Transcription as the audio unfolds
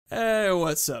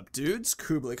What's up, dudes?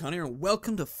 Kublai here, and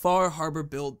welcome to Far Harbor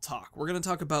Build Talk. We're going to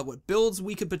talk about what builds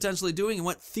we could potentially doing and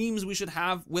what themes we should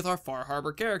have with our Far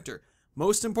Harbor character.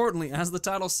 Most importantly, as the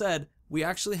title said, we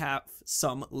actually have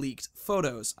some leaked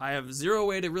photos. I have zero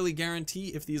way to really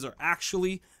guarantee if these are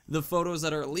actually the photos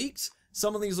that are leaked.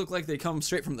 Some of these look like they come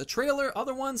straight from the trailer.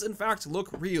 Other ones, in fact, look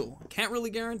real. Can't really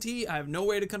guarantee. I have no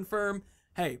way to confirm.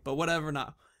 Hey, but whatever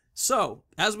now. So,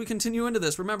 as we continue into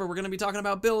this, remember, we're going to be talking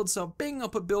about builds, so bing, I'll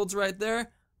put builds right there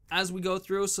as we go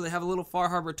through so they have a little Far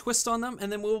Harbor twist on them,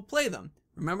 and then we'll play them.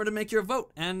 Remember to make your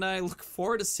vote, and I look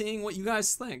forward to seeing what you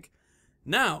guys think.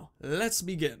 Now, let's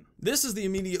begin. This is the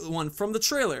immediate one from the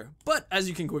trailer, but as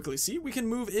you can quickly see, we can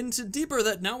move into deeper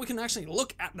that now we can actually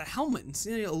look at the helmet and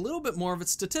see a little bit more of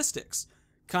its statistics.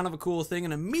 Kind of a cool thing,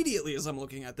 and immediately as I'm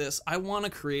looking at this, I want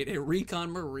to create a Recon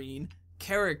Marine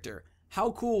character.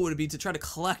 How cool would it be to try to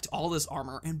collect all this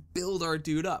armor and build our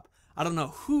dude up? I don't know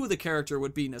who the character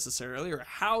would be necessarily or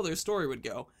how their story would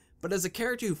go, but as a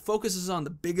character who focuses on the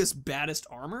biggest, baddest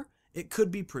armor, it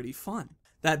could be pretty fun.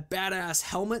 That badass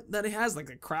helmet that he has, like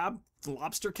the crab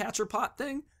lobster catcher pot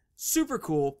thing, super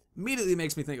cool, immediately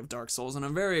makes me think of Dark Souls, and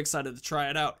I'm very excited to try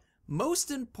it out.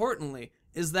 Most importantly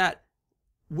is that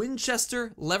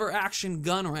Winchester lever action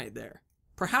gun right there.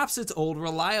 Perhaps it's old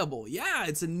reliable. Yeah,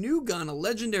 it's a new gun, a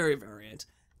legendary variant.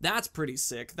 That's pretty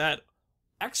sick. That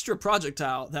extra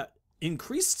projectile, that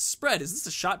increased spread. Is this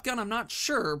a shotgun? I'm not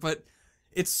sure, but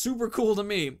it's super cool to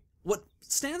me. What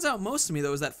stands out most to me,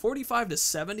 though, is that 45 to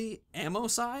 70 ammo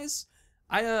size.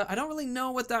 I don't really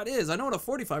know what that is. I know what a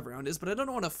 45 round is, but I don't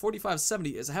know what a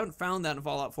 45-70 is. I haven't found that in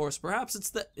Fallout 4, so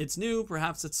perhaps it's new.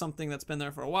 Perhaps it's something that's been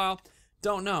there for a while.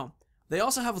 Don't know. They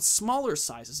also have smaller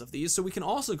sizes of these, so we can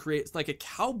also create like a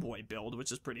cowboy build,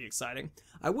 which is pretty exciting.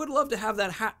 I would love to have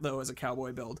that hat, though, as a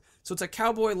cowboy build. So it's a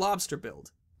cowboy lobster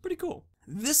build. Pretty cool.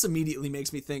 This immediately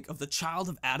makes me think of the Child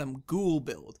of Adam ghoul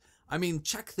build. I mean,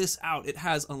 check this out. It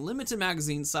has unlimited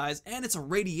magazine size, and it's a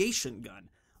radiation gun.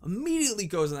 Immediately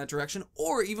goes in that direction,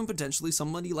 or even potentially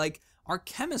somebody like our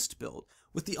chemist build.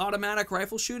 With the automatic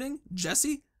rifle shooting,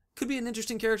 Jesse could be an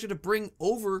interesting character to bring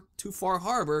over to Far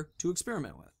Harbor to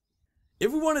experiment with.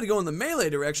 If we wanted to go in the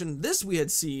melee direction, this we had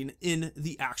seen in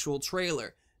the actual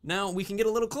trailer. Now, we can get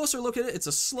a little closer look at it. It's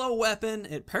a slow weapon.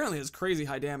 It apparently has crazy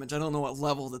high damage. I don't know what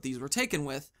level that these were taken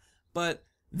with, but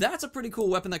that's a pretty cool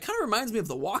weapon that kind of reminds me of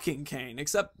the walking cane,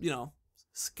 except, you know,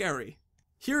 scary.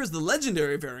 Here is the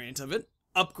legendary variant of it,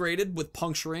 upgraded with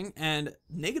puncturing and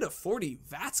negative 40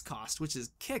 VATS cost, which is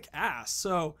kick-ass.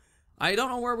 So, I don't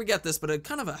know where we get this, but a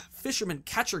kind of a fisherman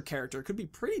catcher character could be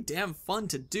pretty damn fun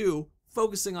to do,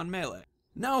 focusing on melee.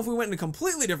 Now if we went in a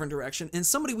completely different direction, and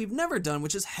somebody we've never done,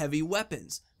 which is heavy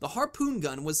weapons. The harpoon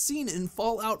gun was seen in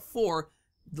Fallout 4,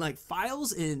 like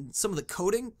files in some of the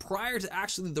coding prior to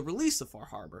actually the release of Far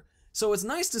Harbor. So it's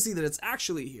nice to see that it's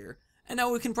actually here, and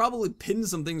now we can probably pin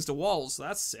some things to walls, so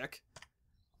that's sick.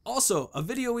 Also, a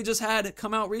video we just had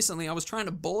come out recently, I was trying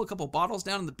to bowl a couple bottles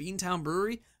down in the Beantown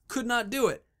Brewery, could not do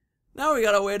it. Now we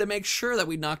got a way to make sure that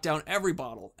we knock down every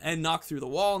bottle and knock through the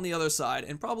wall on the other side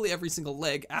and probably every single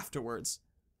leg afterwards.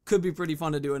 Could be pretty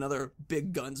fun to do another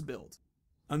big guns build.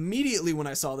 Immediately when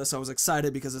I saw this, I was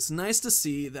excited because it's nice to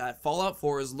see that Fallout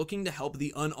 4 is looking to help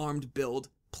the unarmed build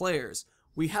players.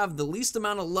 We have the least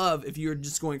amount of love if you're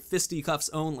just going fisticuffs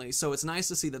only, so it's nice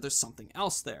to see that there's something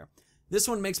else there. This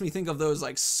one makes me think of those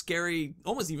like scary,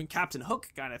 almost even Captain Hook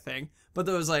kind of thing, but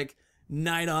those like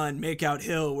Night on Makeout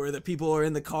Hill where the people are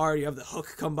in the car, you have the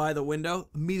hook come by the window,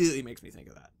 immediately makes me think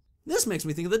of that. This makes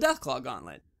me think of the Deathclaw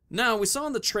Gauntlet. Now, we saw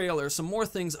in the trailer some more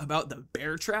things about the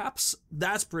bear traps.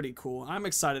 That's pretty cool. I'm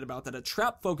excited about that. A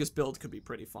trap-focused build could be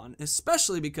pretty fun,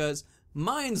 especially because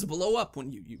mines blow up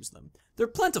when you use them. They're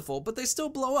plentiful, but they still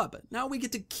blow up. Now we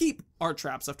get to keep our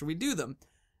traps after we do them.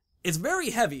 It's very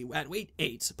heavy at weight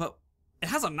 8, but it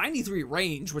has a 93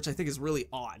 range, which I think is really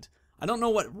odd. I don't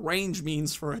know what range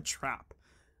means for a trap.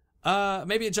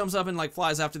 Maybe it jumps up and like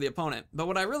flies after the opponent. But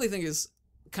what I really think is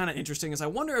kind of interesting is I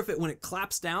wonder if when it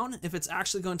claps down, if it's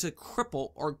actually going to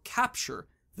cripple or capture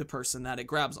the person that it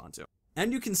grabs onto.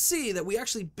 And you can see that we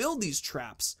actually build these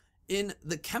traps in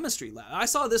the chemistry lab. I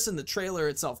saw this in the trailer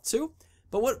itself too,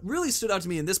 but what really stood out to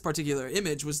me in this particular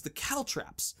image was the cal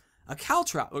traps. A cal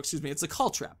trap, oh, excuse me, it's a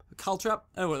cal trap. A cal trap,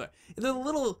 oh, they're the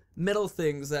little metal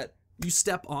things that you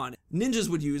step on. Ninjas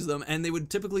would use them, and they would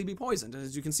typically be poisoned. And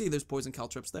as you can see, there's poison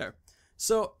caltrips there.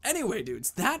 So anyway,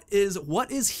 dudes, that is what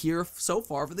is here so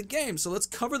far for the game. So let's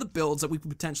cover the builds that we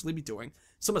could potentially be doing.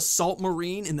 Some assault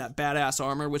marine in that badass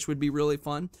armor, which would be really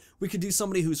fun. We could do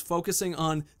somebody who's focusing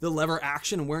on the lever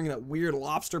action and wearing that weird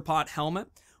lobster pot helmet.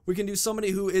 We can do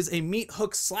somebody who is a meat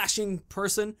hook slashing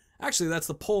person. Actually, that's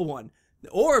the pole one.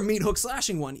 Or meat hook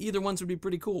slashing one. Either ones would be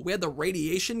pretty cool. We had the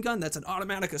radiation gun. That's an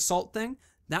automatic assault thing.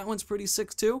 That one's pretty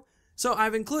sick too. So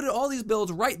I've included all these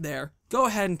builds right there. Go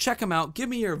ahead and check them out. Give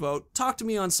me your vote. Talk to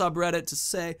me on subreddit to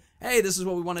say, hey, this is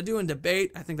what we want to do and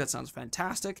debate. I think that sounds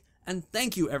fantastic. And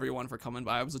thank you everyone for coming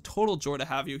by. It was a total joy to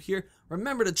have you here.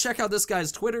 Remember to check out this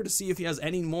guy's Twitter to see if he has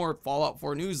any more Fallout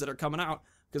 4 news that are coming out,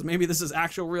 because maybe this is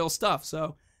actual real stuff.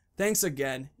 So thanks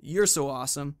again. You're so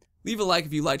awesome. Leave a like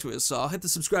if you liked what you saw. Hit the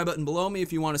subscribe button below me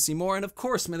if you want to see more. And of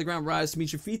course, may the ground rise to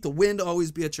meet your feet, the wind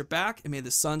always be at your back, and may the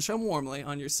sun shine warmly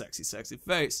on your sexy, sexy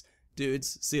face.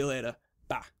 Dudes, see you later.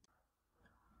 Bye.